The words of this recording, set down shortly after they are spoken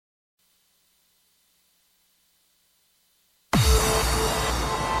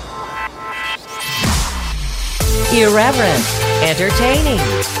Irreverent, entertaining,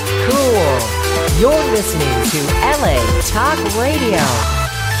 cool. You're listening to LA Talk Radio.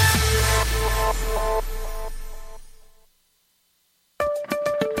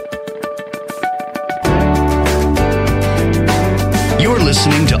 You're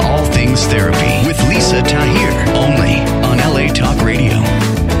listening to All Things Therapy with Lisa Tahir, only on LA Talk Radio.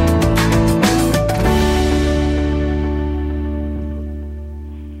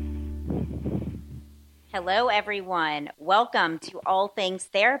 Hello, everyone. Welcome to All Things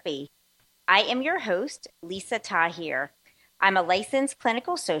Therapy. I am your host, Lisa Tahir. I'm a licensed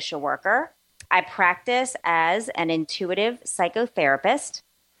clinical social worker. I practice as an intuitive psychotherapist.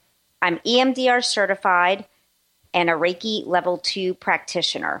 I'm EMDR certified and a Reiki Level 2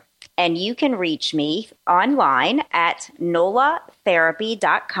 practitioner. And you can reach me online at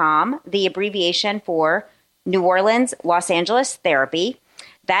nolatherapy.com, the abbreviation for New Orleans, Los Angeles Therapy.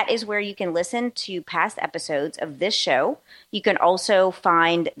 That is where you can listen to past episodes of this show. You can also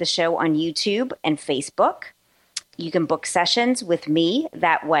find the show on YouTube and Facebook. You can book sessions with me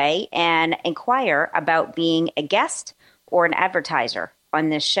that way and inquire about being a guest or an advertiser on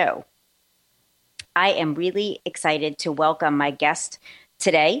this show. I am really excited to welcome my guest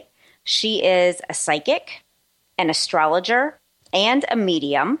today. She is a psychic, an astrologer, and a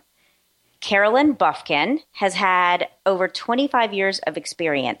medium. Carolyn Bufkin has had over 25 years of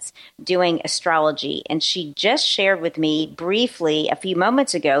experience doing astrology, and she just shared with me briefly a few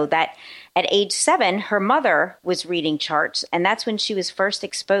moments ago that at age 7, her mother was reading charts, and that's when she was first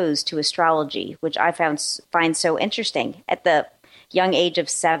exposed to astrology, which I find so interesting at the young age of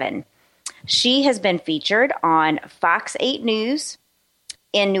 7. She has been featured on Fox 8 News,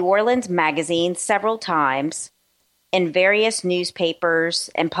 in New Orleans Magazine several times, in various newspapers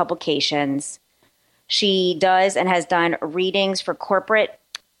and publications. She does and has done readings for corporate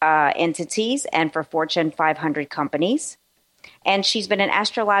entities and for Fortune 500 companies. And she's been an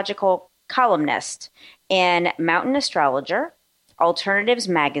astrological columnist in Mountain Astrologer, Alternatives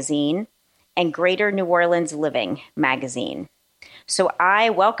Magazine, and Greater New Orleans Living Magazine. So I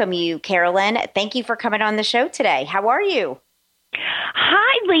welcome you, Carolyn. Thank you for coming on the show today. How are you?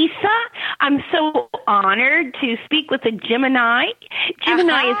 Hi, Lisa. I'm so honored to speak with a Gemini.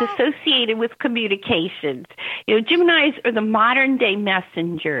 Gemini is associated with communications. You know, Geminis are the modern day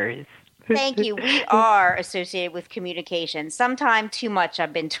messengers. Thank you. We are associated with communication. Sometime too much,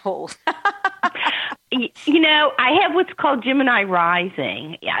 I've been told. You know, I have what's called Gemini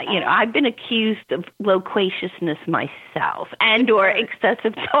rising. Yeah, you know, I've been accused of loquaciousness myself and or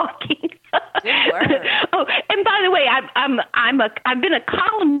excessive talking. Good word. Oh, and by the way, I've been a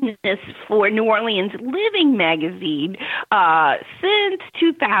columnist for New Orleans Living Magazine since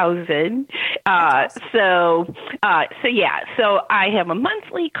 2000. So I have a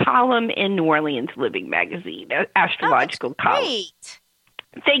monthly column in New Orleans Living Magazine, astrological column. Great.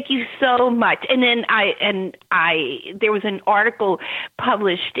 Thank you so much. And then there was an article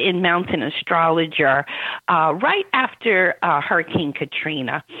published in Mountain Astrologer right after Hurricane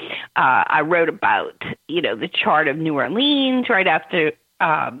Katrina. I wrote about, you know, the chart of New Orleans right after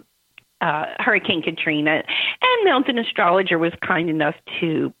Hurricane Katrina, and Mountain Astrologer was kind enough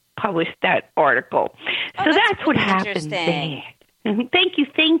to publish that article. So that's what happened there. Thank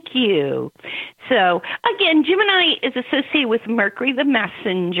you. So, again, Gemini is associated with Mercury, the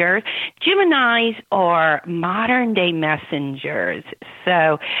messenger. Geminis are modern-day messengers.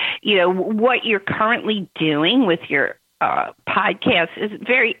 So, you know, what you're currently doing with your podcast is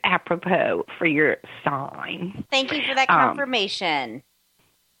very apropos for your sign. Thank you for that confirmation.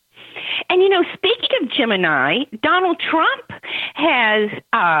 And, you know, speaking of Gemini, Donald Trump has,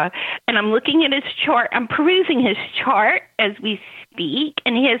 and I'm looking at his chart, I'm perusing his chart as we speak,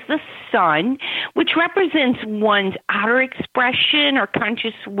 and he has the sun, which represents one's outer expression or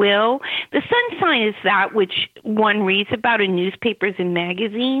conscious will. The sun sign is that which one reads about in newspapers and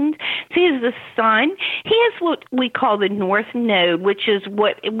magazines. So he has the sun. He has what we call the North Node, which is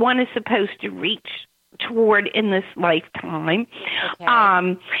what one is supposed to reach toward in this lifetime,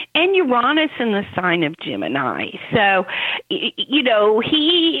 okay. And Uranus in the sign of Gemini. So, you know,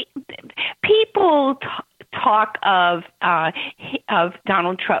 people talk of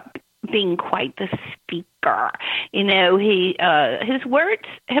Donald Trump being quite the speaker. You know, his words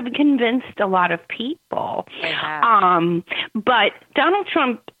have convinced a lot of people. But Donald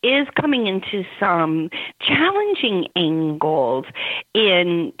Trump is coming into some challenging angles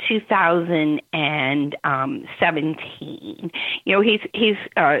in 2017. You know, he's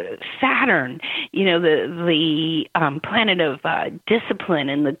Saturn, you know, the planet of discipline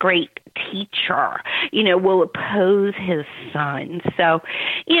and the great teacher, will oppose his son. So,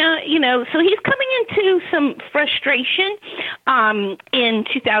 so he's coming into some frustration in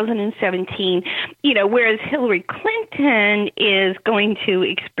 2017, whereas Hillary Clinton is going to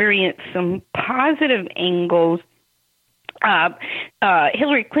experience some positive angles.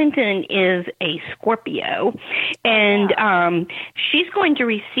 Hillary Clinton is a Scorpio, and she's going to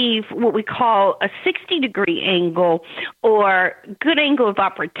receive what we call a 60-degree angle or good angle of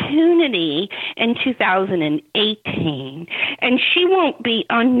opportunity in 2018. And she won't be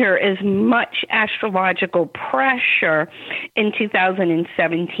under as much astrological pressure in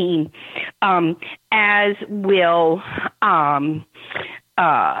 2017 as will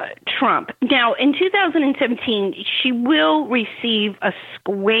Trump. Now, in 2017, she will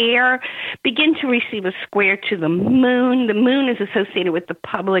begin to receive a square to the moon. The moon is associated with the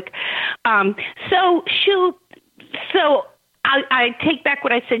public. I take back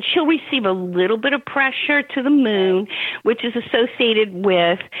what I said. She'll receive a little bit of pressure to the moon, which is associated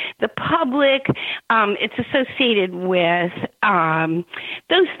with the public. It's associated with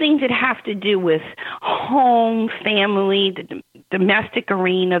those things that have to do with home, family, the domestic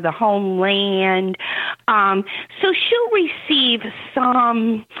arena, the homeland. So she'll receive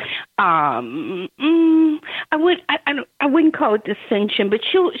some. I wouldn't call it dissension, but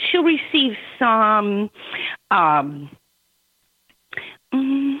she'll receive some.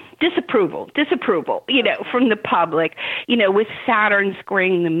 Disapproval, from the public, with Saturn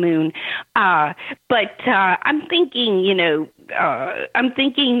squaring the moon. But I'm thinking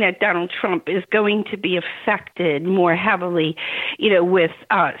that Donald Trump is going to be affected more heavily, with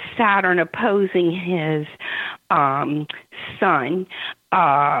Saturn opposing his son.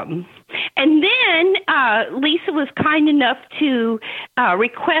 And then Lisa was kind enough to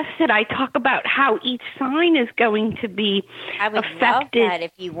request that I talk about how each sign is going to be affected. I would love that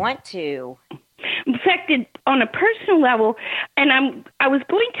if you want to. Affected on a personal level, and I was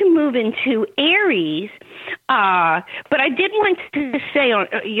going to move into Aries, but I did want to say,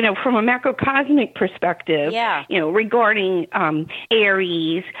 from a macrocosmic perspective, regarding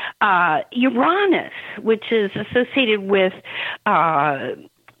Aries, Uranus, which is associated with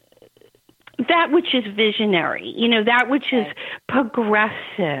that which is visionary, that which is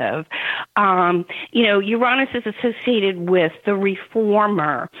progressive. Uranus is associated with the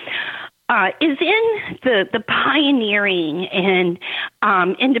reformer. Is in the pioneering and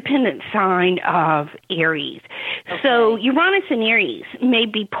independent sign of Aries. Okay. So Uranus and Aries may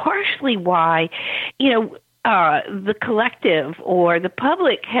be partially why, the collective or the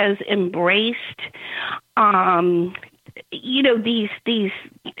public has embraced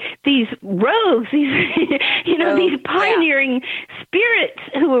these rogues, these pioneering spirits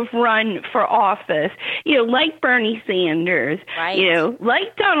who have run for office, like Bernie Sanders,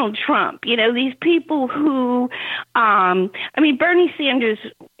 like Donald Trump, these people who, Bernie Sanders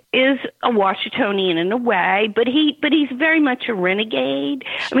is a Washingtonian in a way, but he's very much a renegade.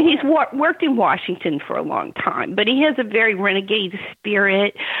 Sure. He's worked in Washington for a long time, but he has a very renegade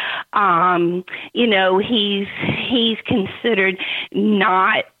spirit. He's considered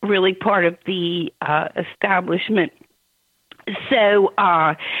not really part of the establishment. So,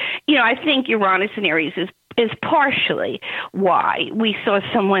 I think Uranus and Aries is partially why we saw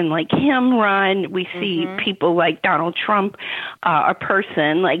someone like him run. We see people like Donald Trump, a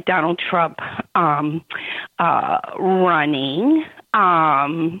person like Donald Trump running.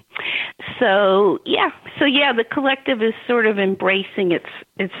 The collective is sort of embracing its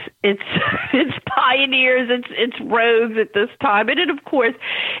pioneers, its rogues at this time. And then, of course,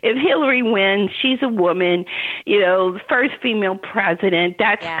 if Hillary wins, she's a woman, the first female president.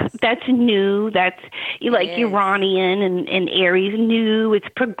 That's new. That's like Uranian and Aries, new. It's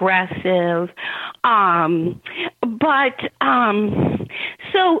progressive.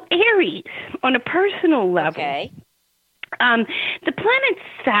 So Aries, on a personal level. Okay. The planet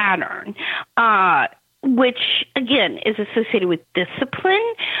Saturn, which, again, is associated with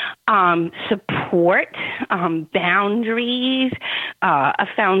discipline, support, boundaries, a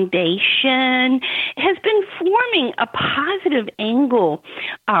foundation, has been forming a positive angle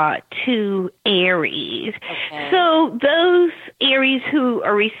to Aries. Okay. So those Aries who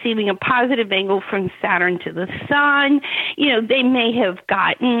are receiving a positive angle from Saturn to the Sun, they may have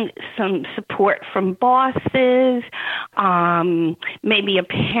gotten some support from bosses, maybe a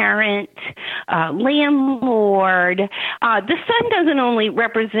parent, landlord. The Sun doesn't only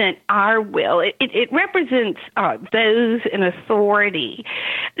represent our will; it represents those in authority.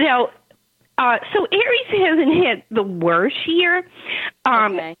 Now, so Aries hasn't had the worst year,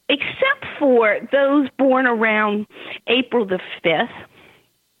 except for those born around April the 5th.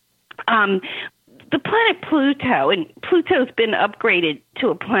 the planet Pluto, and Pluto's been upgraded to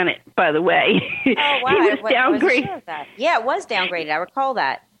a planet, by the way. Oh, wow. He was I wasn't downgraded. sure of that. Yeah, it was downgraded. I recall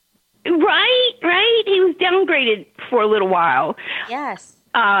that. Right. He was downgraded for a little while. Yes.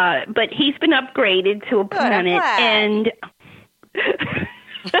 But he's been upgraded to a planet, and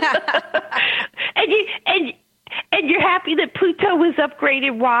and you're happy that Pluto was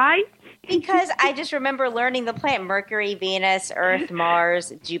upgraded. Why? Because I just remember learning the planet Mercury, Venus, Earth,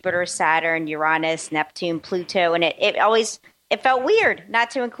 Mars, Jupiter, Saturn, Uranus, Neptune, Pluto, and it felt weird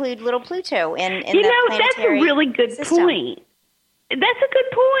not to include little Pluto in the planetary that's a really good system. point. That's a good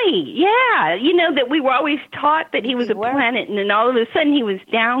point. Yeah. That we were always taught that he was a planet, and then all of a sudden he was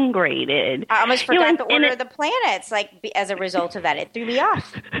downgraded. I almost forgot the order of the planets, as a result of that. It threw me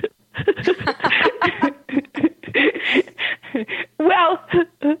off. Well,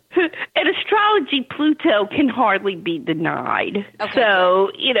 in astrology, Pluto can hardly be denied. Okay. So,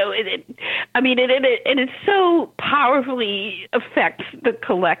 it so powerfully affects the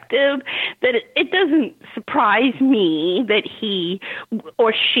collective that it doesn't surprise me that he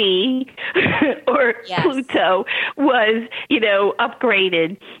or she or Pluto was,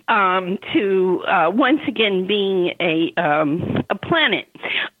 upgraded to once again being a planet.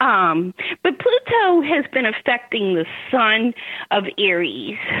 But Pluto has been affecting the sun of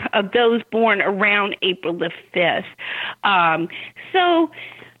Aries, of those born around April the 5th.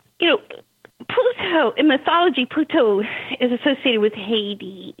 Pluto, in mythology, Pluto is associated with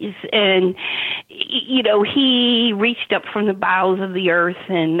Hades, and, he reached up from the bowels of the earth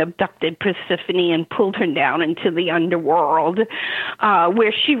and abducted Persephone and pulled her down into the underworld,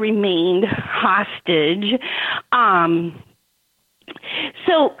 where she remained hostage.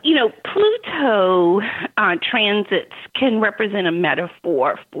 So, Pluto transits can represent a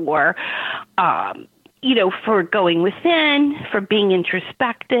metaphor for, for going within, for being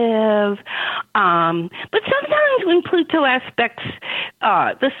introspective. But sometimes when Pluto aspects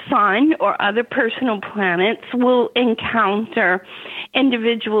the sun or other personal planets, we'll encounter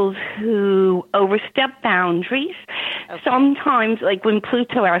individuals who overstep boundaries. Okay. Sometimes, like when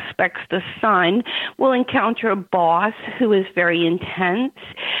Pluto aspects the sun, we'll encounter a boss who is very intense,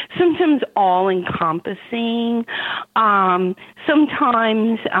 sometimes all-encompassing.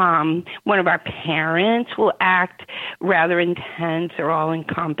 Sometimes one of our parents will act rather intense or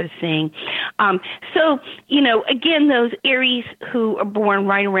all-encompassing. So, again, those Aries who are born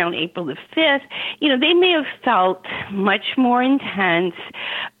right around April the 5th, they may have felt much more intense,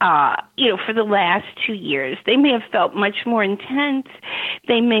 for the last 2 years. They may have felt much more intense.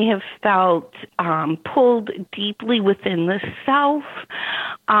 They may have felt pulled deeply within the self.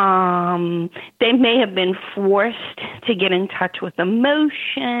 They may have been forced to get in touch with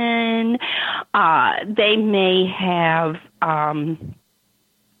emotion. They may have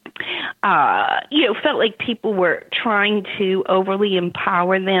felt like people were trying to overly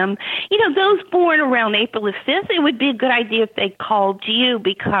empower them. Those born around April the 5th, it would be a good idea if they called you,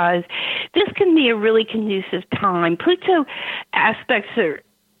 because this can be a really conducive time. Pluto aspects are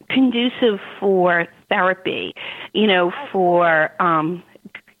conducive for therapy, for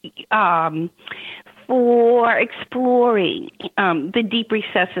exploring the deep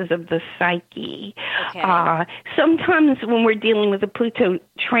recesses of the psyche. Okay. Sometimes when we're dealing with a Pluto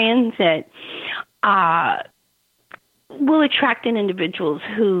transit, we'll attract in individuals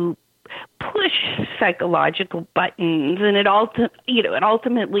who push psychological buttons, and it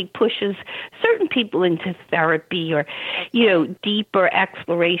ultimately pushes certain people into therapy or, deeper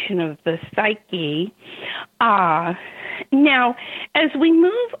exploration of the psyche. Now, as we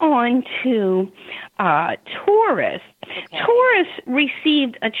move on to Taurus, Taurus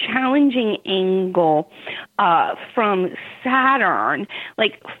received a challenging angle from Saturn,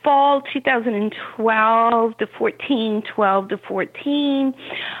 like fall 2012 to 14, 12 to 14.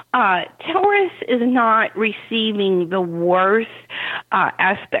 Taurus is not receiving the worst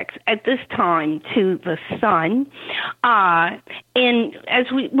aspects at this time to the sun. And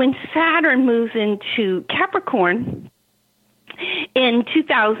when Saturn moves into Capricorn in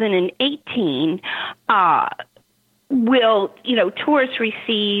 2018, will Taurus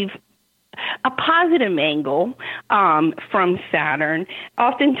receive a positive angle from Saturn?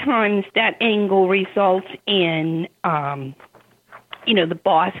 Oftentimes that angle results in the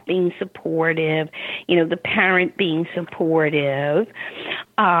boss being supportive, the parent being supportive.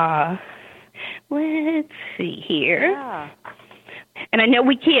 Let's see here. Yeah. And I know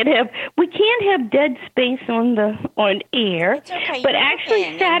we can't have dead space on air. It's okay. But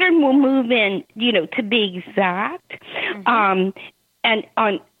actually Saturn will move in, to be exact. Mm-hmm. And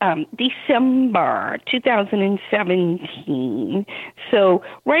December 2017. So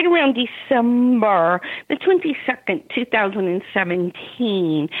right around December the 22nd,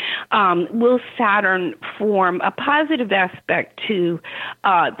 2017, will Saturn form a positive aspect to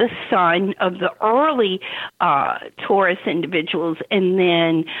the sun of the early Taurus individuals, and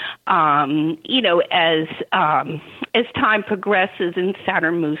then as time progresses and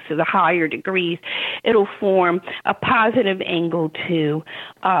Saturn moves to the higher degrees, it'll form a positive angle to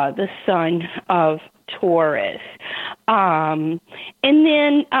the sun of Taurus. And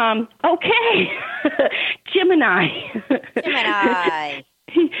then, Gemini. Gemini. Gemini.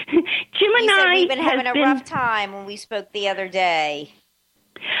 You said we've been having a rough time when we spoke the other day.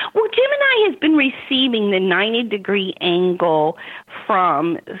 Well, Gemini has been receiving the 90-degree angle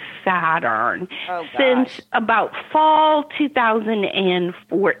from Saturn since about fall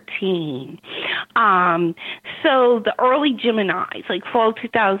 2014. So the early Geminis, like fall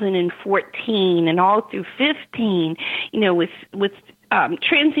 2014 and all through 15, with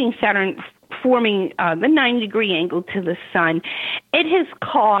transiting Saturn forming the 90-degree angle to the sun, it has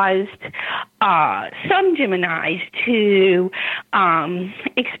caused some Geminis to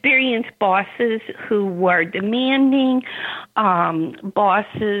experience bosses who were demanding,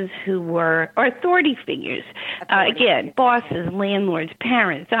 bosses who were, or authority figures. Bosses, landlords,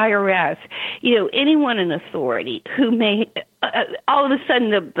 parents, IRS, anyone in authority who may, all of a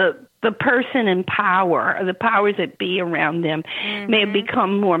sudden the person in power, or the powers that be around them, may have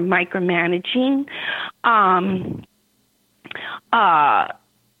become more micromanaging.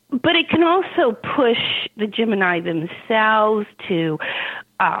 But it can also push the Gemini themselves to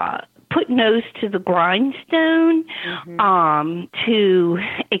put nose to the grindstone, to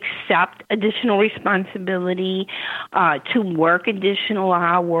accept additional responsibility, to work additional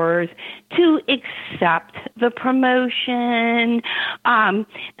hours, to accept the promotion.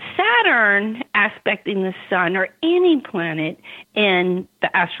 Saturn aspecting the sun, or any planet in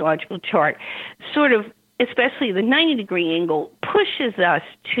the astrological chart, sort of, especially the 90-degree angle, pushes us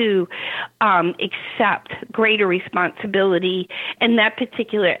to accept greater responsibility in that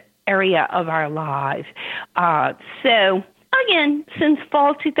particular area of our lives. So, again, since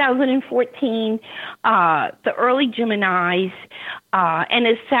fall 2014, the early Geminis, and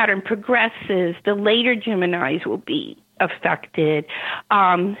as Saturn progresses, the later Geminis will be affected,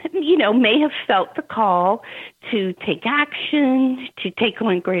 may have felt the call to take action, to take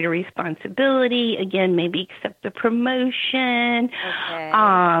on greater responsibility, again, maybe accept the promotion.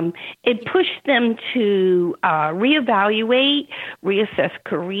 It pushed them to reevaluate, reassess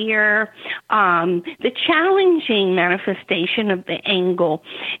career. The challenging manifestation of the angle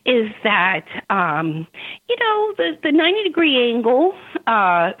is that, the 90-degree angle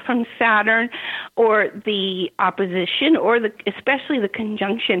from Saturn, or the opposition, or especially the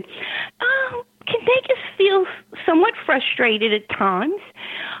conjunction, can make us feel somewhat frustrated at times.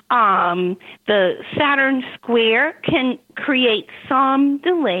 The Saturn square can create some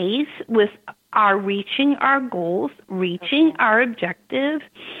delays with our reaching our goals, reaching our objectives.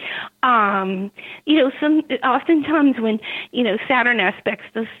 Oftentimes when, Saturn aspects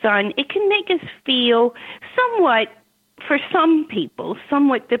the sun, it can make us feel somewhat, for some people,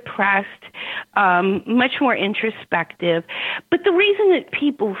 somewhat depressed, much more introspective. But the reason that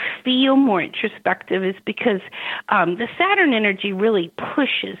people feel more introspective is because the Saturn energy really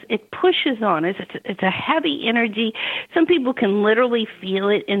pushes. It pushes on us. It's a heavy energy. Some people can literally feel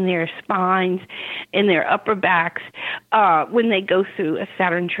it in their spines, in their upper backs, when they go through a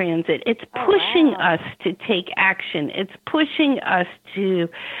Saturn transit. It's pushing us to take action. It's pushing us to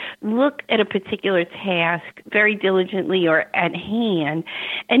look at a particular task very diligently or at hand,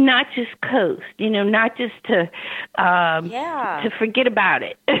 and not just coast, not just to forget about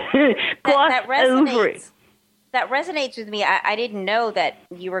it. That resonates. Over it. That resonates with me. I didn't know that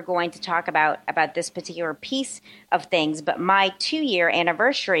you were going to talk about this particular piece of things, but my 2-year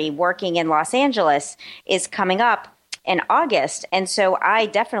anniversary working in Los Angeles is coming up in August. And so I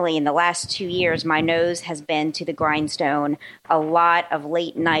definitely, in the last 2 years, my nose has been to the grindstone, a lot of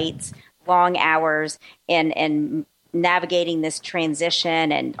late nights, long hours, and navigating this transition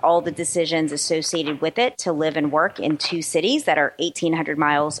and all the decisions associated with it to live and work in 2 cities that are 1,800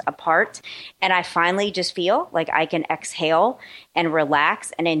 miles apart. And I finally just feel like I can exhale and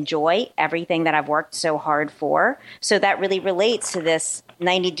relax and enjoy everything that I've worked so hard for. So that really relates to this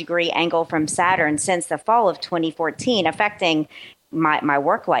 90-degree angle from Saturn since the fall of 2014, affecting my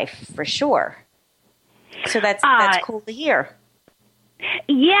work life for sure. So that's cool to hear.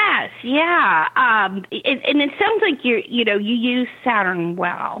 Yes, yeah, and it sounds like you use Saturn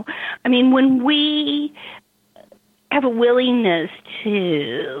well. I mean, when we have a willingness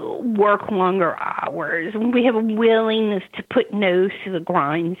to work longer hours, when we have a willingness to put nose to the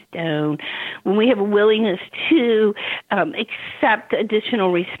grindstone, when we have a willingness to accept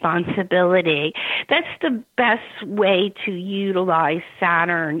additional responsibility, that's the best way to utilize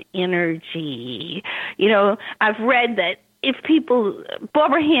Saturn energy. You know, I've read that if people,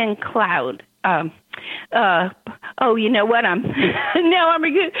 Barbara Hand Cloud, you know what? I'm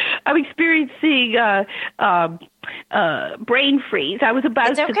experiencing brain freeze. I was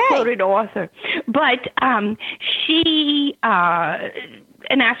about to quote an author, but she,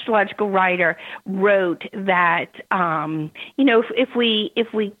 an astrological writer, wrote that if we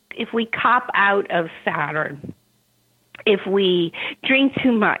cop out of Saturn, if we drink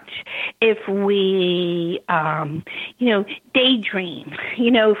too much, if we, daydream,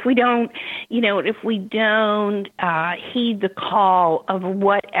 if we don't heed the call of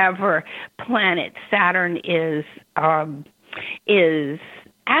whatever planet Saturn is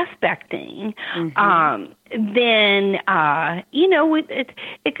aspecting, then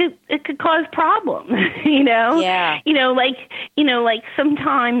it could cause problems. Like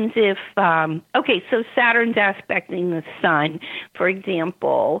sometimes if so Saturn's aspecting the Sun, for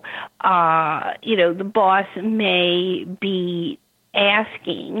example, the boss may be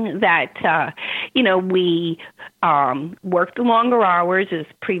asking that we work the longer hours, as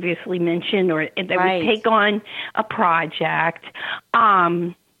previously mentioned, or that we take on a project.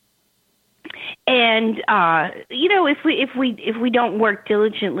 If we don't work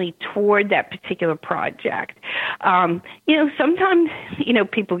diligently toward that particular project, sometimes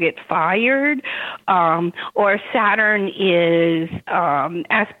people get fired, or Saturn is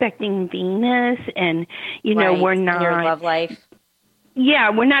aspecting Venus, and we're not in your love life. Yeah,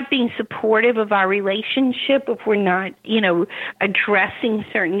 we're not being supportive of our relationship if we're not, addressing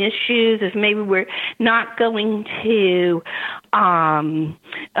certain issues, if maybe we're not going to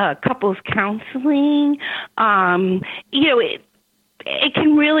couples counseling. It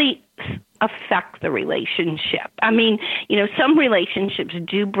can really affect the relationship. I mean, some relationships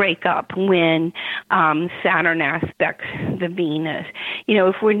do break up when Saturn aspects the Venus.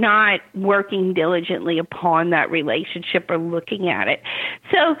 If we're not working diligently upon that relationship or looking at it.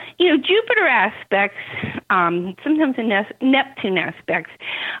 So, Jupiter aspects, sometimes the Neptune aspects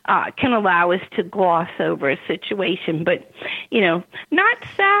can allow us to gloss over a situation, but, not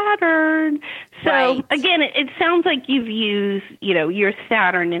Saturn. So, again, it sounds like you've used, your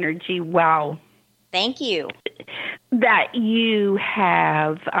Saturn energy well. Thank you. That you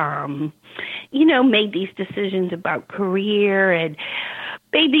have, made these decisions about career and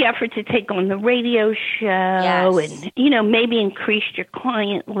made the effort to take on the radio show and, maybe increased your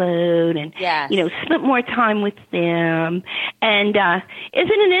client load and, spent more time with them. And isn't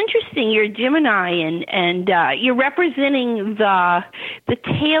it interesting? You're a Gemini and you're representing the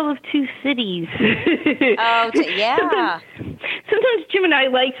tale of two cities. Sometimes Gemini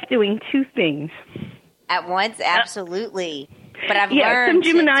likes doing two things at once. Absolutely. But I've learned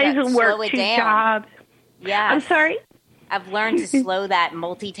some Geminis to will work slow it two down. jobs. Yeah. I'm sorry? I've learned to slow that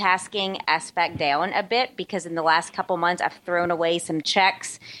multitasking aspect down a bit because in the last couple months I've thrown away some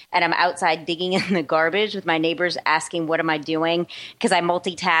checks and I'm outside digging in the garbage with my neighbors asking what am I doing because I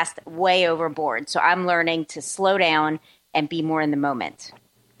multitasked way overboard. So I'm learning to slow down and be more in the moment.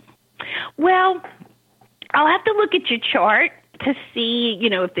 Well, I'll have to look at your chart to see,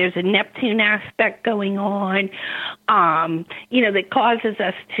 if there's a Neptune aspect going on, that causes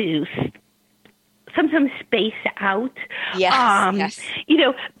us to sometimes space out. Yes.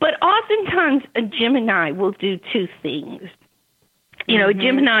 But oftentimes a Gemini will do two things. A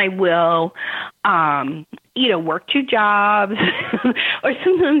Gemini will, work two jobs, or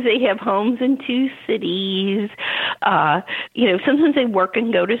sometimes they have homes in two cities. Sometimes they work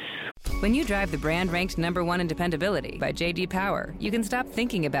and go to school. When you drive the brand ranked #1 in dependability by J.D. Power, you can stop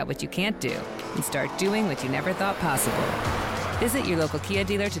thinking about what you can't do and start doing what you never thought possible. Visit your local Kia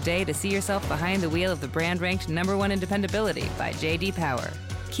dealer today to see yourself behind the wheel of the brand ranked #1 in dependability by J.D. Power.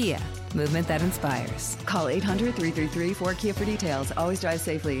 Kia, movement that inspires. Call 800-333-4KIA for details. Always drive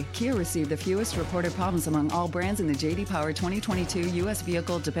safely. Kia received the fewest reported problems among all brands in the J.D. Power 2022 U.S.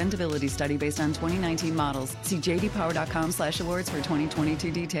 Vehicle Dependability Study based on 2019 models. See jdpower.com/awards for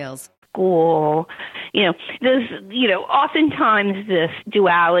 2022 details. School, there's, oftentimes this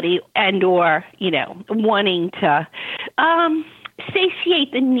duality and or, wanting to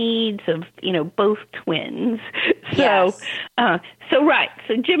satiate the needs of, both twins. So, so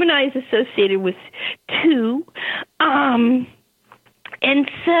Gemini is associated with two. And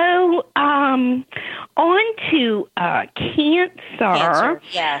so on to Cancer.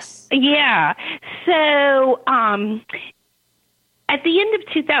 Yes. Yeah. So at the end of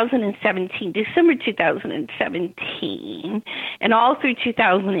 2017, December 2017, and all through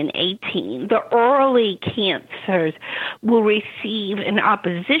 2018, the early Cancers will receive an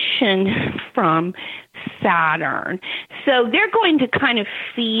opposition from Saturn. So they're going to kind of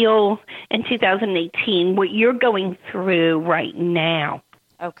feel in 2018 what you're going through right now.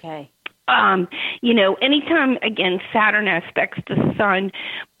 Okay. Anytime, again, Saturn aspects the Sun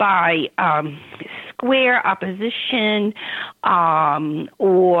by square, opposition,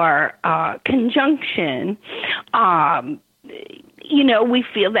 or conjunction, we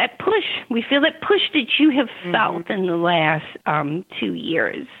feel that push. We feel that push that you have felt in the last 2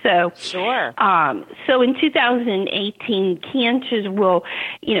 years. So, sure. So in 2018, Cancers will,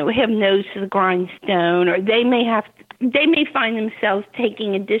 have nose to the grindstone, or they may find themselves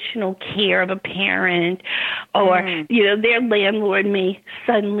taking additional care of a parent, or, their landlord may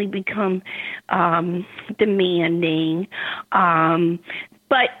suddenly become demanding.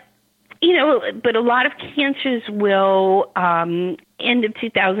 But a lot of Cancers will, end of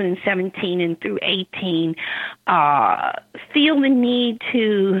 2017 and through 18, feel the need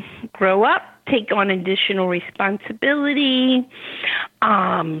to grow up, take on additional responsibility,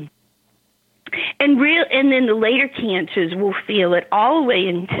 and then the later Cancers will feel it all the way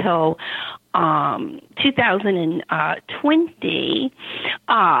until 2020.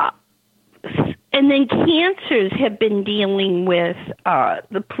 And then Cancers have been dealing with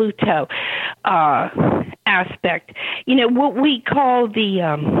the Pluto aspect. What we call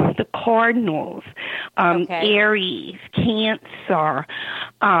the cardinals, Aries, Cancer.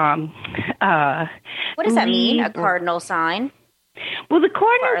 What does that mean? A cardinal sign? Well, the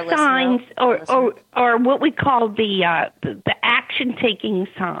cardinal signs are what we call the action-taking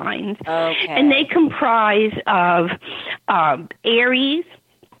signs, and they comprise of Aries,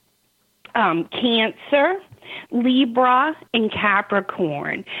 Cancer, Libra, and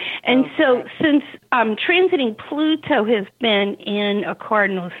Capricorn. And so since transiting Pluto has been in a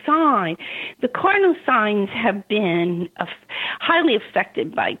cardinal sign, the cardinal signs have been highly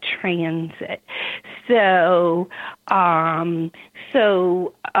affected by transit. So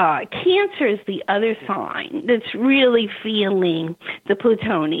Cancer is the other sign that's really feeling the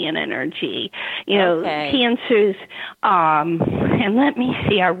Plutonian energy. Cancers, and let me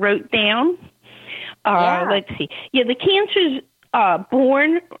see, I wrote down. Let's see. Yeah, the Cancers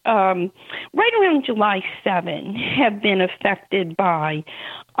born right around July 7 have been affected by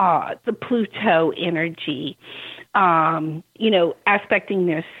the Pluto energy, aspecting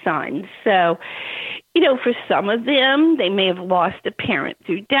their sun. So, for some of them, they may have lost a parent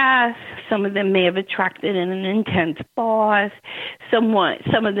through death. Some of them may have attracted an intense boss. Some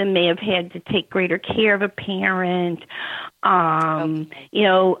of them may have had to take greater care of a parent.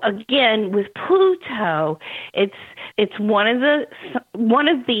 Again, with Pluto, it's one of the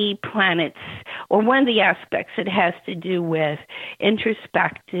planets, or one of the aspects that has to do with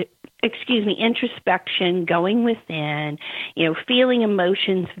introspection, going within, feeling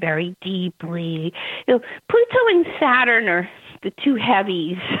emotions very deeply. Pluto and Saturn are the two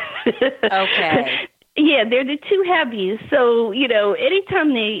heavies. Okay. Yeah, they're the two heavies. So,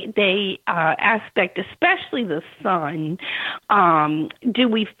 anytime they aspect, especially the sun, do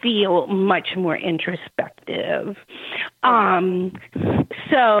we feel much more introspective.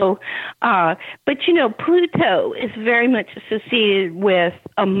 But Pluto is very much associated with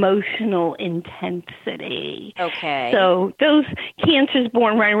emotional intensity. Okay. So those Cancers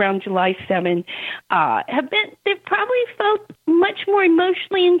born right around July 7 they've probably felt much more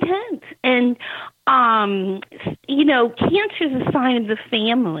emotionally intense. And Cancer is a sign of the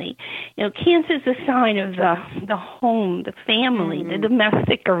family. Cancer is a sign of the home, the family, the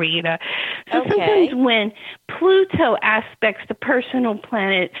domestic arena. So sometimes when Pluto aspects a personal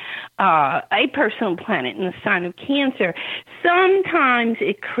planet in the sign of Cancer, sometimes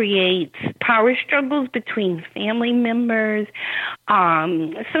it creates power struggles between family members.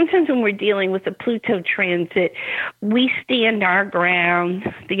 Sometimes when we're dealing with a Pluto transit, we stand our ground,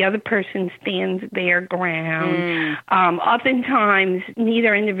 the other person stands their ground. Oftentimes,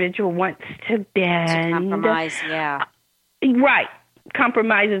 neither individual wants to bend. To compromise, yeah. Right.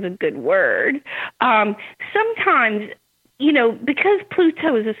 Compromise is a good word. Sometimes, because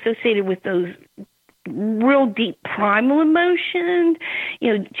Pluto is associated with those real deep primal emotions,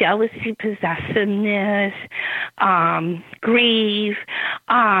 jealousy, possessiveness, grief.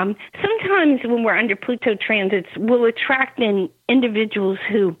 Sometimes when we're under Pluto transits, we'll attract in individuals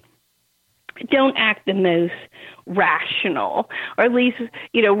who don't act the most rational, or at least,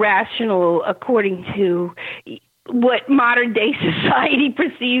 rational according to what modern day society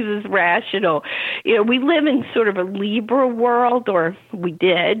perceives as rational. We live in sort of a Libra world, or we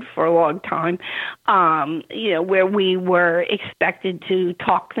did for a long time, where we were expected to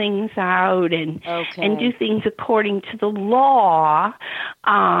talk things out and do things according to the law.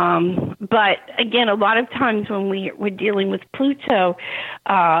 But again, a lot of times when we're dealing with Pluto,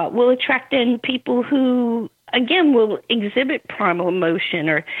 we'll attract in people who, again, will exhibit primal emotion,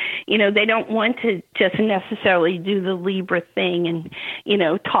 or, they don't want to just necessarily do the Libra thing and,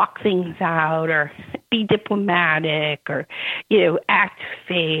 talk things out or be diplomatic or, act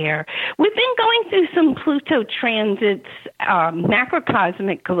fair. We've been going through some Pluto transits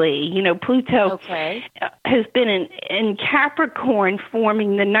macrocosmically. Pluto has been in Capricorn,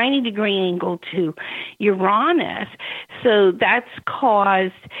 forming the 90-degree angle to Uranus. So that's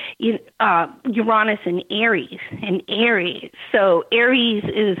caused Uranus in Aries. So Aries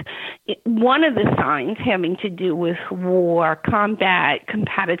is one of the signs having to do with war, combat,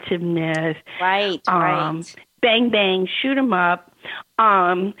 competitiveness. Right. Bang, bang, shoot 'em up.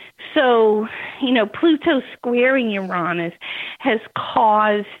 So, Pluto squaring Uranus has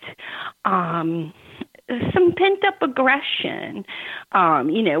caused some pent-up aggression,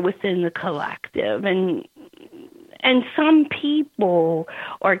 within the collective. And some people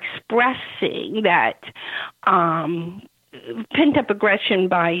are expressing that pent-up aggression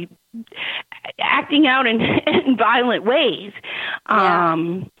by acting out in violent ways.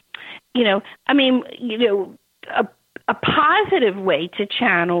 A positive way to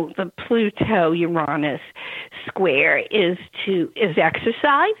channel the Pluto-Uranus square is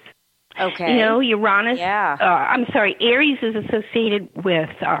exercise. Okay. Uranus. Yeah. Aries is associated with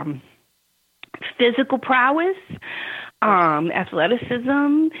physical prowess,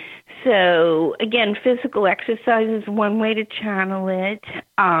 athleticism. So again, physical exercise is one way to channel it.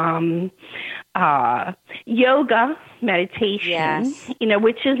 Yoga, meditation,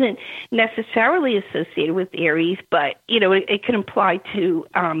 which isn't necessarily associated with Aries, but, it can apply to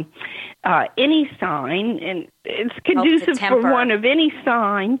any sign, and it's conducive for one of any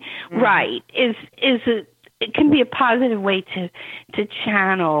sign, right, it can be a positive way to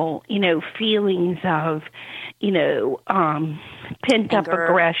channel, feelings of, pent-up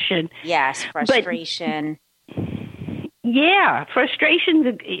aggression. Yes, frustration.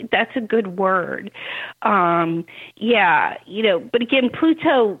 Frustration, that's a good word. But again,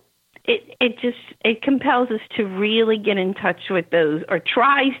 Pluto, it compels us to really get in touch with those, or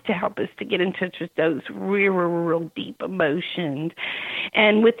tries to help us to get in touch with those real deep emotions.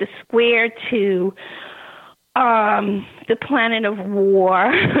 And with the square to the planet of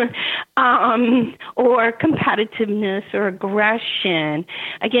war, or competitiveness or aggression.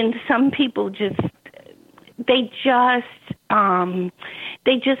 Again, some people they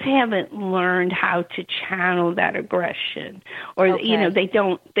just haven't learned how to channel that aggression, or they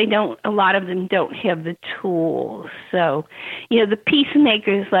don't. A lot of them don't have the tools. So, the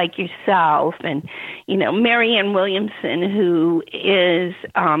peacemakers like yourself and Marianne Williamson, who is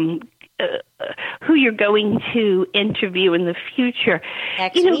who you're going to interview in the future,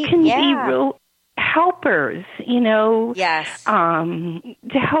 next week, can be real helpers, Yes. To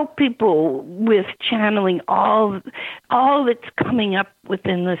help people with channeling all that's coming up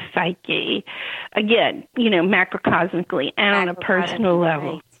within the psyche. Again, macrocosmically and on a personal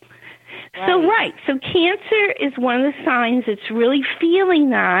level. Right. So Cancer is one of the signs that's really feeling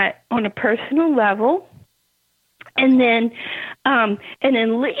that on a personal level. And then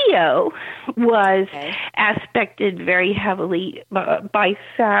Leo was aspected very heavily by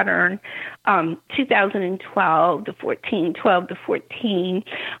Saturn, 2012 to 14.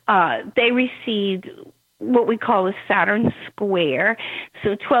 They received what we call a Saturn square.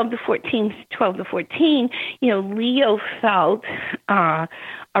 So 12 to 14, Leo felt a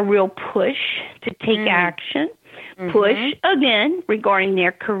real push to take action. Push again regarding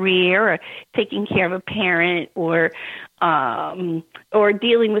their career, or taking care of a parent, or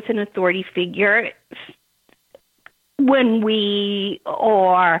dealing with an authority figure. When we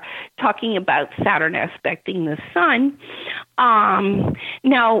are talking about Saturn aspecting the Sun,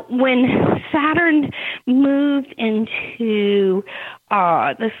 now when Saturn moved into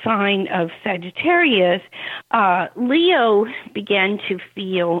the sign of Sagittarius, Leo began to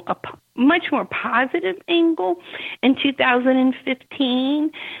feel a much more positive angle in 2015.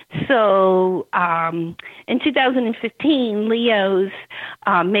 So in 2015, Leo's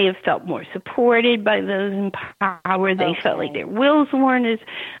may have felt more supported by those in power. They felt like their wills weren't as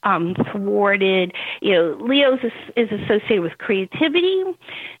thwarted. Leo is associated with creativity,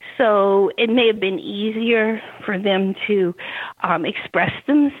 so it may have been easier for them to express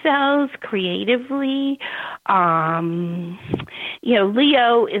themselves creatively.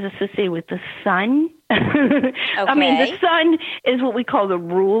 Leo is associated with the sun. I mean, the sun is what we call the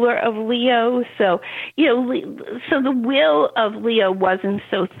ruler of Leo. So, so the will of Leo wasn't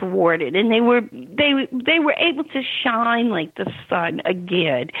so thwarted, and they were able to shine like the sun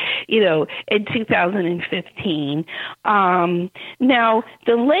again, in 2015. Now,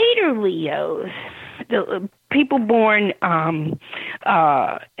 the later Leos, the people born in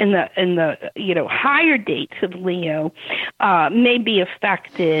the higher dates of Leo may be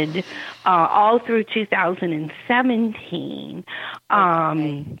affected all through 2017.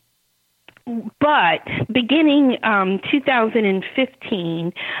 But beginning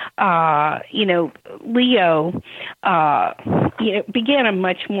 2015, Leo began a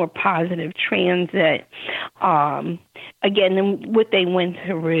much more positive transit, again, than what they went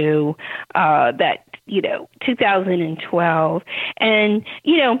through, 2012. And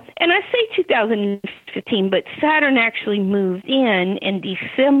I say 2015, but Saturn actually moved in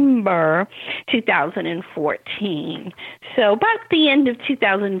December 2014. So about the end of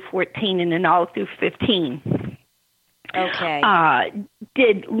 2014 and then all through 15. Okay.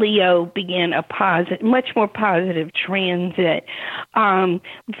 Did Leo begin a much more positive transit?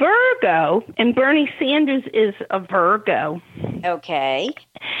 Virgo, and Bernie Sanders is a Virgo. Okay.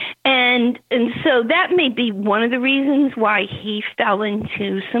 And so that may be one of the reasons why he fell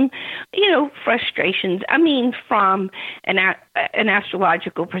into some, frustrations. I mean, from an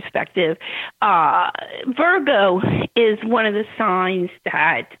astrological perspective, Virgo is one of the signs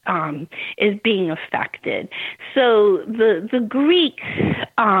that is being affected. So the Greeks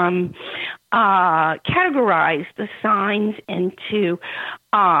categorized the signs into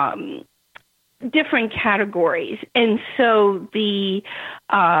different categories, and so the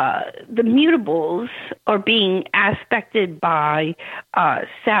mutables are being aspected by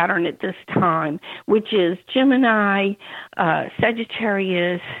Saturn at this time, which is Gemini,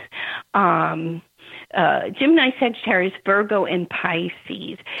 Sagittarius, Sagittarius, Virgo, and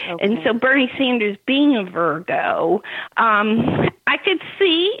Pisces. Okay. And so Bernie Sanders being a Virgo, I could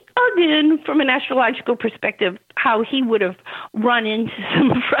see, again, from an astrological perspective, how he would have run into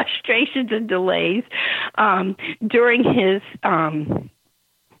some frustrations and delays during his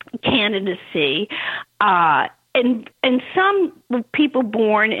candidacy. And some people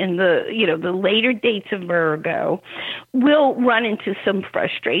born in the later dates of Virgo will run into some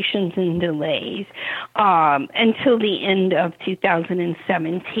frustrations and delays until the end of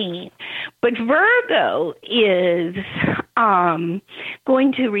 2017. But Virgo is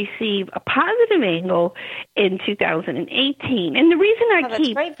going to receive a positive angle in 2018, and the reason I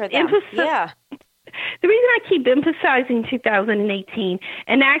keep the reason I keep emphasizing 2018,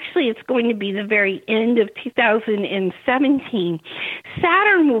 and actually it's going to be the very end of 2017,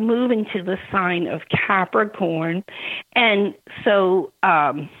 Saturn will move into the sign of Capricorn. And so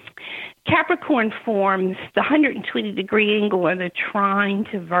Capricorn forms the 120-degree angle or the trine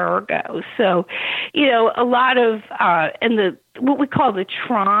to Virgo. So, a lot of, what we call the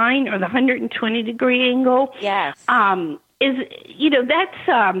trine or the 120-degree angle. Yes. That's...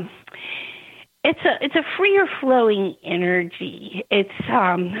 It's a freer flowing energy. It's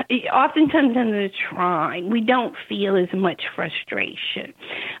oftentimes in the trine we don't feel as much frustration.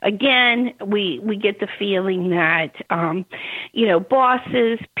 Again, we get the feeling that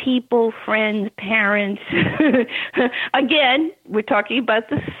bosses, people, friends, parents. Again, we're talking about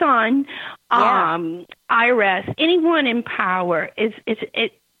the sun. IRS, anyone in power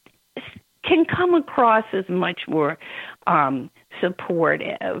it can come across as much more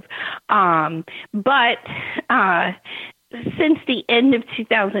supportive. But since the end of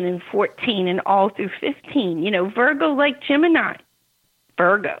 2014 and all through 15, Virgo, like Gemini,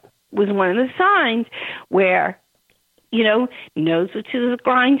 Virgo was one of the signs where, nose to the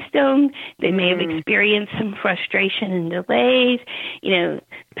grindstone. They may have experienced some frustration and delays.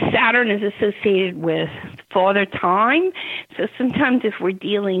 Saturn is associated with Father Time. So sometimes if we're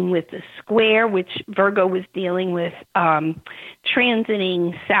dealing with the square, which Virgo was dealing with,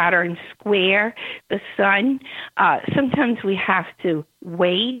 transiting Saturn square, the sun, sometimes we have to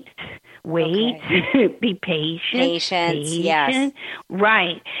wait, be patient. Patience, yes.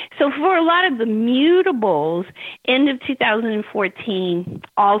 Right. So for a lot of the mutables, end of 2014,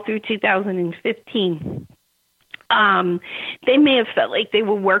 all through 2015, they may have felt like they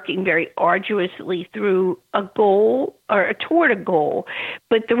were working very arduously through a goal or toward a goal,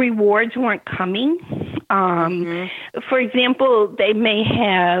 but the rewards weren't coming. For example, they may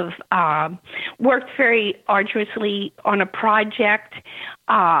have worked very arduously on a project,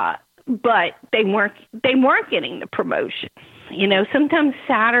 but they weren't getting the promotion. You know, sometimes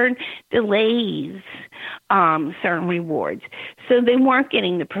Saturn delays certain rewards, so they weren't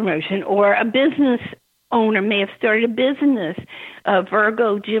getting the promotion. Or a business owner may have started a business,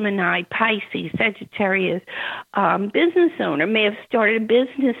 Virgo, Gemini, Pisces, Sagittarius, business owner may have started a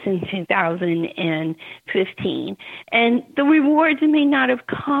business in 2015, and the rewards may not have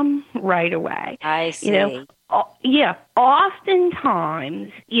come right away. I see. You know,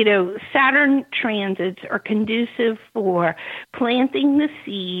 oftentimes, you know, Saturn transits are conducive for planting the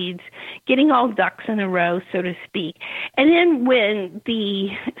seeds, getting all ducks in a row, so to speak. And then when the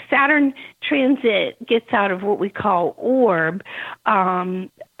Saturn transit gets out of what we call orb, all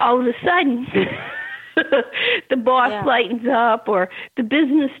of a sudden the boss lightens up, or the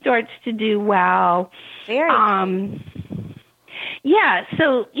business starts to do well. Very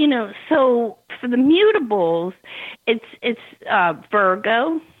so, you know, so for the mutables, it's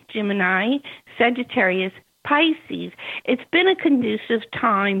Virgo, Gemini, Sagittarius, Pisces. It's been a conducive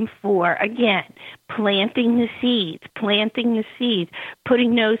time for, again, planting the seeds, putting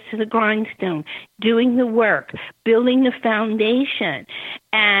those to the grindstone, doing the work, building the foundation.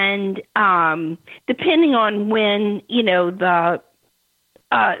 And depending on when, you know, the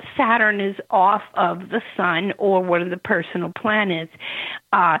Saturn is off of the sun or one of the personal planets.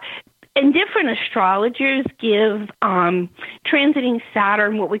 And different astrologers give transiting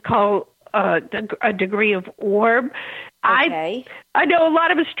Saturn what we call a degree of orb. Okay. I know a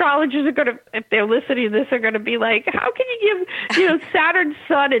lot of astrologers are going to, if they're listening to this, are going to be like, how can you give, you know, Saturn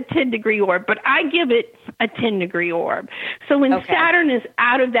Sun a 10-degree orb? But I give it a 10-degree orb. So when Saturn is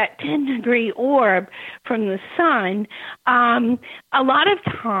out of that 10-degree orb from the sun, a lot of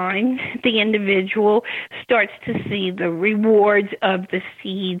times the individual starts to see the rewards of the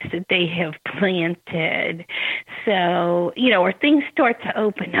seeds that they have planted. So, you know, or things start to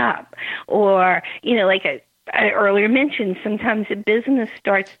open up, or, you know, like I earlier mentioned, sometimes a business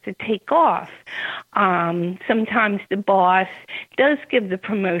starts to take off. Sometimes the boss does give the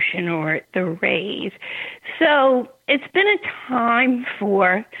promotion or the raise. So it's been a time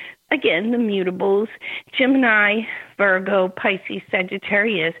for, again, the mutables, Gemini, Virgo, Pisces,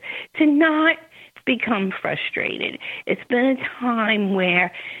 Sagittarius, to not become frustrated. It's been a time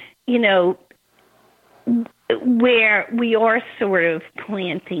where, you know, where we are sort of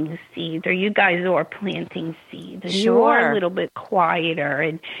planting seeds, or you guys are planting seeds, and you are a little bit quieter,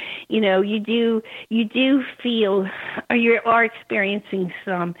 and you know you do feel, or you are experiencing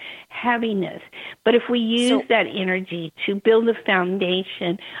some heaviness. But if we use that energy to build a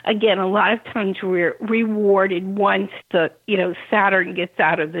foundation, again, a lot of times we're rewarded once the, you know, Saturn gets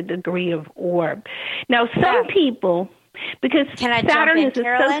out of the degree of orb. Now, some people, because can I Saturn jump in,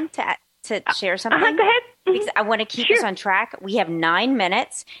 Carolyn, to share something? Go ahead. Because I want to keep us on track. We have 9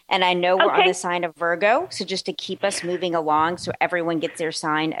 minutes, and I know we're on the sign of Virgo, so just to keep us moving along so everyone gets their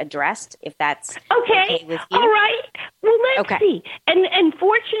sign addressed, if that's okay with you. All right. Well, let's see. And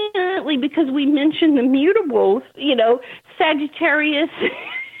fortunately, because we mentioned the mutables, you know, Sagittarius,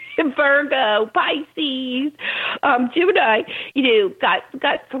 Virgo, Pisces, Gemini, you know, got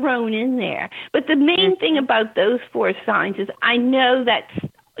thrown in there. But the main thing about those 4 signs is I know that,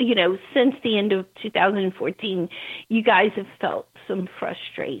 you know, since the end of 2014, you guys have felt some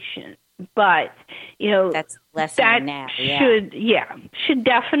frustration. But, you know, that's lessening now. Should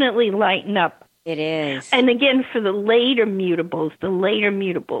definitely lighten up. It is. And again, for the later mutables,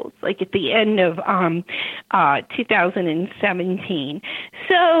 like at the end of 2017.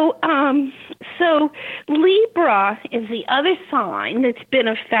 So Libra is the other sign that's been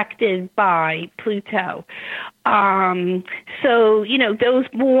affected by Pluto. So, you know, those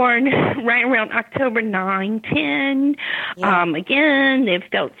born right around October 9, 10, again, they've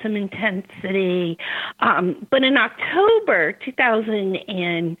felt some intensity. But in October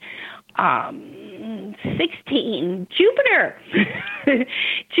 2016, Jupiter,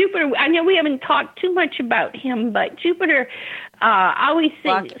 I know we haven't talked too much about him, but Jupiter, I always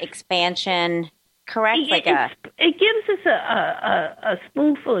say expansion, correct? It gives us a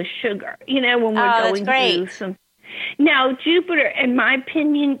spoonful of sugar, you know, when we're going through some. Now, Jupiter, in my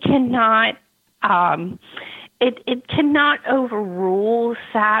opinion, cannot, it cannot overrule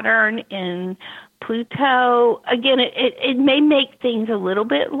Saturn in Pluto, again, it may make things a little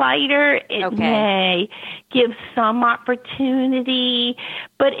bit lighter. It may give some opportunity,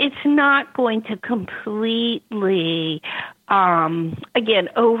 but it's not going to completely, again,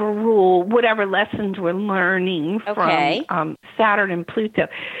 overrule whatever lessons we're learning from Saturn and Pluto.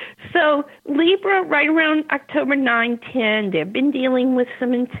 So Libra, right around October 9, 10, they've been dealing with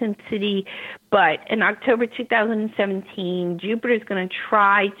some intensity, but in October 2017, Jupiter is going to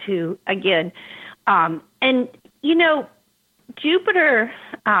try to, again, and, you know, Jupiter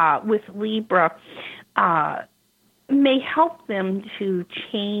with Libra may help them to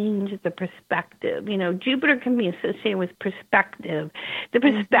change the perspective. You know, Jupiter can be associated with perspective, the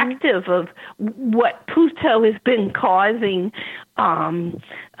perspective of what Pluto has been causing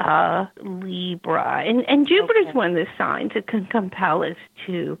Libra. And Jupiter's one of the signs that can compel us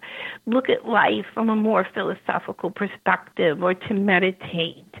to look at life from a more philosophical perspective or to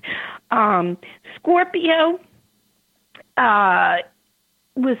meditate. Scorpio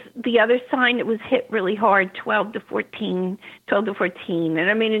was the other sign that was hit really hard, 12 to 14. And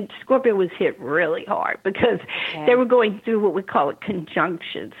I mean, Scorpio was hit really hard because they were going through what we call a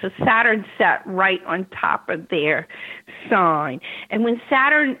conjunction. So Saturn sat right on top of their sign. And when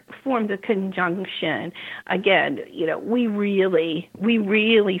Saturn formed a conjunction, again, you know, we really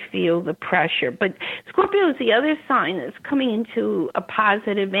feel the pressure. But Scorpio is the other sign that's coming into a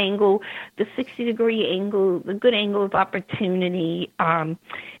positive angle, the 60-degree angle, the good angle of opportunity,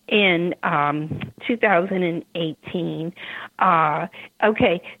 in 2018. So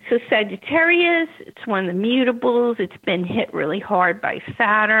Sagittarius, it's one of the mutables. It's been hit really hard by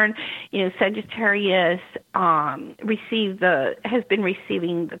Saturn. You know, Sagittarius has been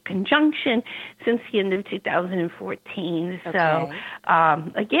receiving the conjunction since the end of 2014. So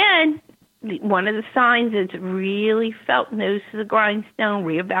again, one of the signs is really felt nose to the grindstone,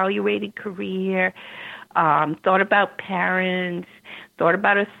 reevaluated career, thought about parents, thought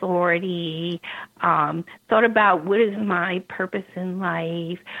about authority, thought about what is my purpose in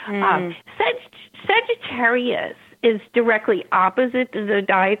life. Sagittarius is directly opposite the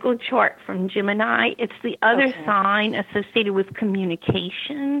zodiacal chart from Gemini. It's the other sign associated with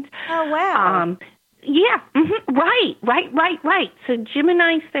communications. Oh, wow. Right. So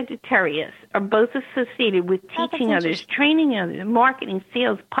Gemini and Sagittarius are both associated with teaching others, training others, marketing,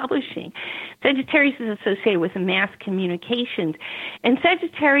 sales, publishing. Sagittarius is associated with mass communications. And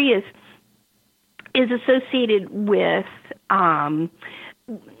Sagittarius is associated with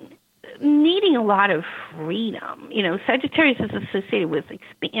needing a lot of freedom. You know, Sagittarius is associated with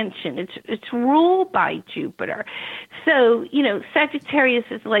expansion. It's ruled by Jupiter. So, you know, Sagittarius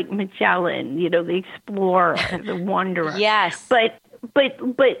is like Magellan, you know, the explorer, the wanderer. Yes. But,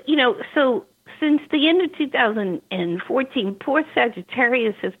 you know, so since the end of 2014, poor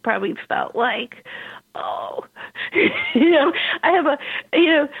Sagittarius has probably felt like, oh, you know, I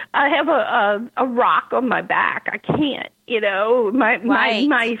have a rock on my back. I can't, you know,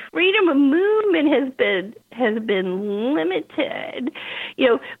 my freedom of movement has been limited, you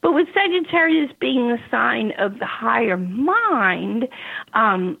know. But with Sagittarius being the sign of the higher mind,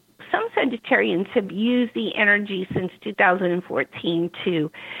 some Sagittarians have used the energy since 2014 to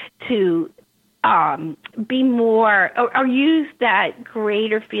be more, or use that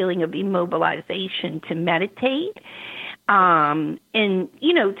greater feeling of immobilization to meditate, and,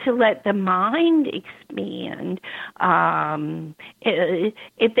 you know, to let the mind expand.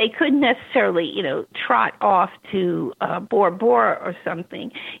 If they couldn't necessarily, you know, trot off to Bora Bora or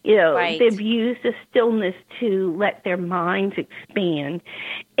something, you know, they've used the stillness to let their minds expand.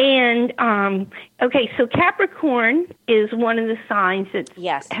 And, so Capricorn is one of the signs that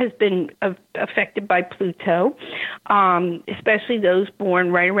has been affected by Pluto, especially those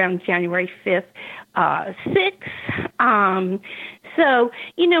born right around January 5th, 6. So,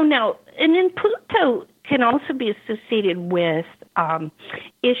 you know, now, and then Pluto can also be associated with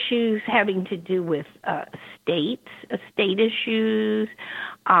issues having to do with estate issues,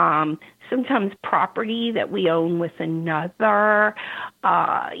 sometimes property that we own with another.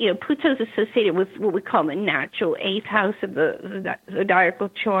 You know, Pluto's associated with what we call the natural 8th house of the zodiacal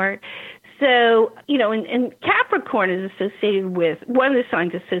chart. So, you know, and Capricorn is associated with, one of the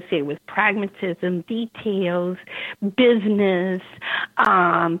signs associated with pragmatism, details, business.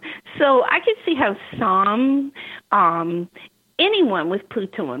 So I could see how anyone with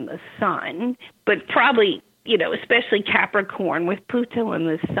Pluto in the sun, but probably, you know, especially Capricorn with Pluto in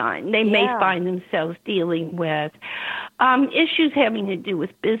the sun, they may find themselves dealing with issues having to do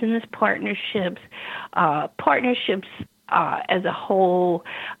with business partnerships as a whole,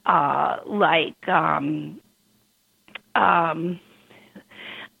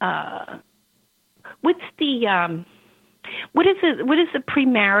 what's the what is the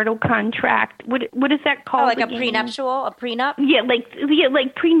premarital contract? What is that called? Oh, like again? a prenup? Yeah,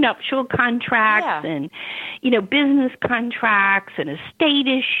 like prenuptial contracts and business contracts and estate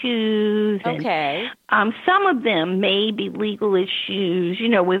issues. Okay. And, some of them may be legal issues,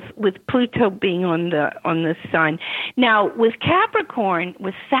 with Pluto being on the sun. Now, with Capricorn,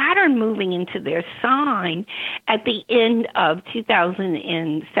 with Saturn moving into their sign at the end of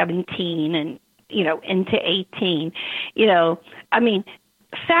 2017 and into 18,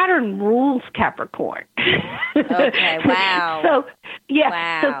 Saturn rules Capricorn. Okay, wow. So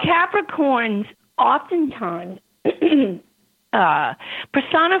Capricorns oftentimes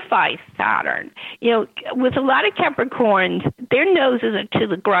personifies Saturn. With a lot of Capricorns, their noses are to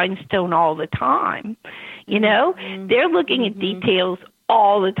the grindstone all the time. They're looking at details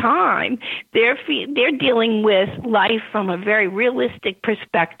all the time. They're dealing with life from a very realistic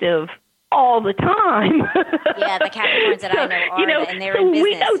perspective all the time. Yeah, the Capricorns that I know are, and they're in business.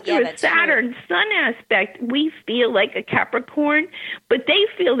 We know through a Saturn Sun aspect, we feel like a Capricorn, but they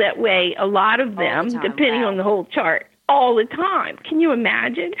feel that way, a lot of them, depending on the whole chart, all the time. Can you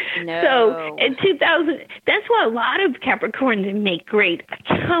imagine? No. So in 2000, that's why a lot of Capricorns make great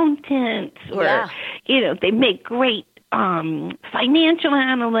accountants, or they make great financial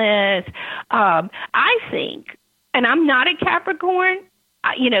analysts. I think, and I'm not a Capricorn.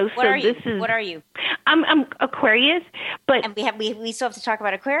 What are you? I'm Aquarius, but and we still have to talk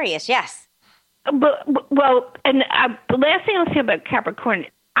about Aquarius. Yes. But the last thing I'll say about Capricorn,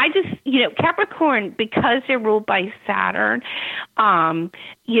 I just Capricorn, because they're ruled by Saturn,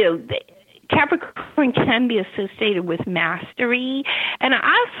 Capricorn can be associated with mastery, and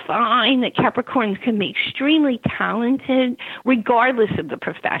I find that Capricorns can be extremely talented regardless of the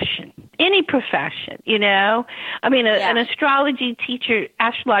profession, any profession, an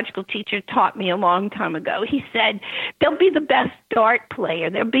astrological teacher taught me a long time ago. He said, they'll be the best dart player,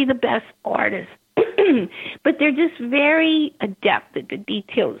 they'll be the best artist, but they're just very adept at the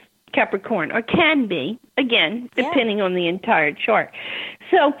details, Capricorn, or can be, again, depending on the entire chart.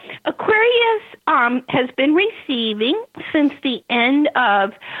 So Aquarius has been receiving, since the end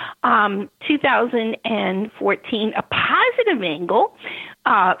of 2014, a positive angle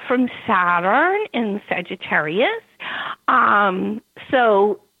from Saturn in Sagittarius.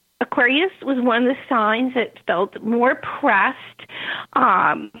 So Aquarius was one of the signs that felt more pressed.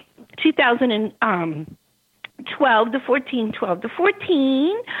 12 to 14.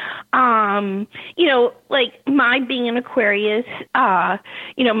 Like my being an Aquarius, my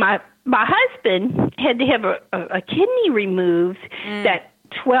husband had to have a kidney removed that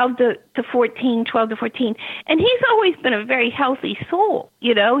 12 to 14, and he's always been a very healthy soul.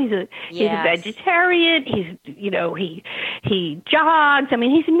 He's a vegetarian. He jogs. I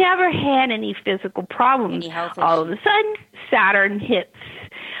mean, he's never had any physical problems. All of a sudden, Saturn hits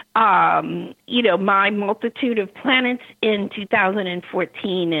my multitude of planets in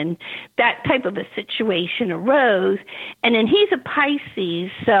 2014, and that type of a situation arose. And then he's a Pisces,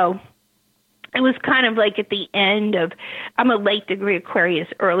 so it was kind of like at the end of, I'm a late degree Aquarius,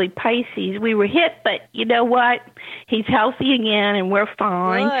 early Pisces. We were hit, but you know what? He's healthy again, and we're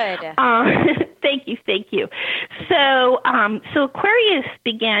fine. Good. Thank you. So Aquarius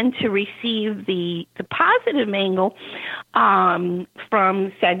began to receive the positive angle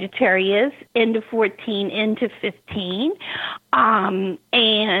from Sagittarius into 14, into 15.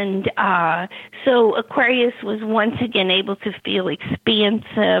 So Aquarius was once again able to feel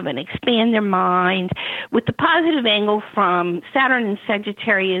expansive and expand their mind with the positive angle from Saturn and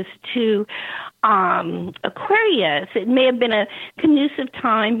Sagittarius to Aquarius. It may have been a conducive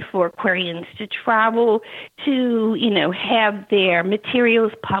time for Aquarians to travel, to, have their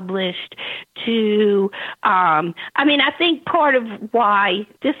materials published, I think part of why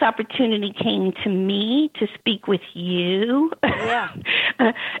this opportunity came to me to speak with you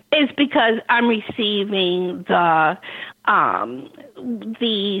is because I'm receiving the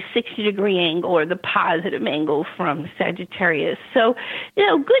 60-degree angle, or the positive angle from Sagittarius. So,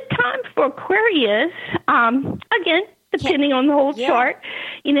 good time for Aquarius. Again, depending on the whole chart.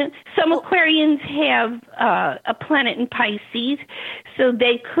 Some Aquarians have a planet in Pisces, so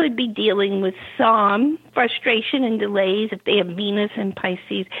they could be dealing with some frustration and delays if they have Venus in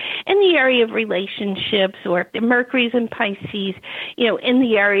Pisces in the area of relationships, or if the Mercury's in Pisces, in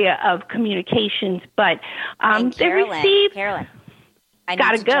the area of communications. But Carolyn, I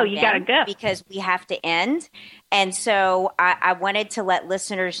gotta go. You gotta go because we have to end. And so I wanted to let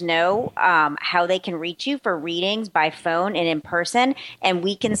listeners know how they can reach you for readings by phone and in person. And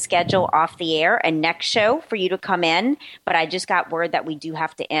we can schedule off the air a next show for you to come in. But I just got word that we do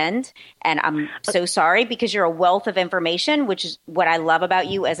have to end. And I'm so sorry because you're a wealth of information, which is what I love about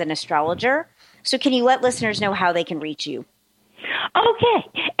you as an astrologer. So can you let listeners know how they can reach you?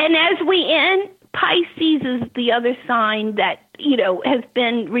 Okay. And as we end, Pisces is the other sign that, has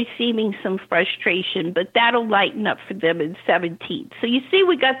been receiving some frustration, but that'll lighten up for them in 17th. So you see,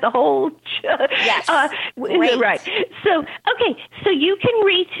 we got the whole... Yes. Great. Right. So, okay. So you can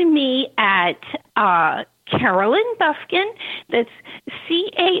reach me at Carolyn Bufkin. That's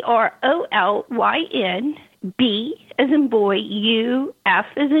Carolyn, B as in boy, U, F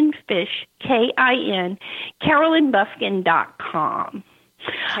as in fish, KIN, CarolynBufkin.com.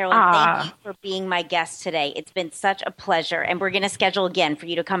 Carolyn, thank you for being my guest today. It's been such a pleasure, and we're going to schedule again for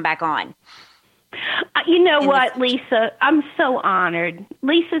you to come back on. You know what, Lisa? I'm so honored.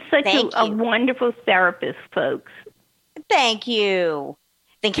 Lisa's such a wonderful therapist, folks. Thank you.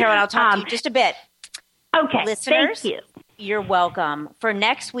 Then, Carolyn, I'll talk to you just a bit. Okay, listeners, thank you. You're welcome. For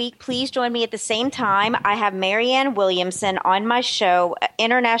next week, please join me at the same time. I have Marianne Williamson on my show,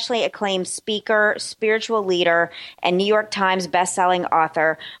 internationally acclaimed speaker, spiritual leader, and New York Times bestselling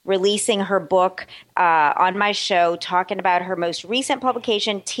author, releasing her book on my show, talking about her most recent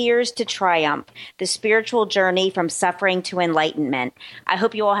publication, Tears to Triumph, The Spiritual Journey from Suffering to Enlightenment. I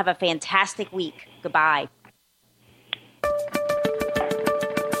hope you all have a fantastic week. Goodbye.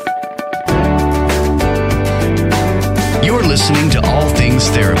 You're listening to All Things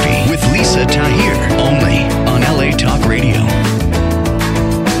Therapy with Lisa Tahir, only on LA Talk Radio.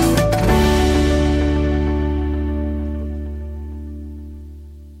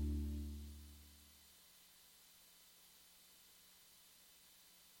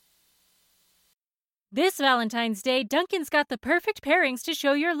 This Valentine's Day, Dunkin's got the perfect pairings to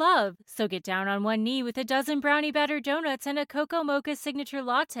show your love. So get down on one knee with a dozen brownie batter donuts and a cocoa mocha signature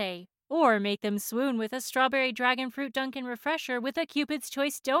latte. Or make them swoon with a strawberry dragon fruit Dunkin' refresher with a Cupid's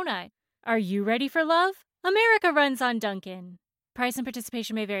Choice donut. Are you ready for love? America runs on Dunkin'. Price and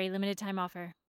participation may vary. Limited time offer.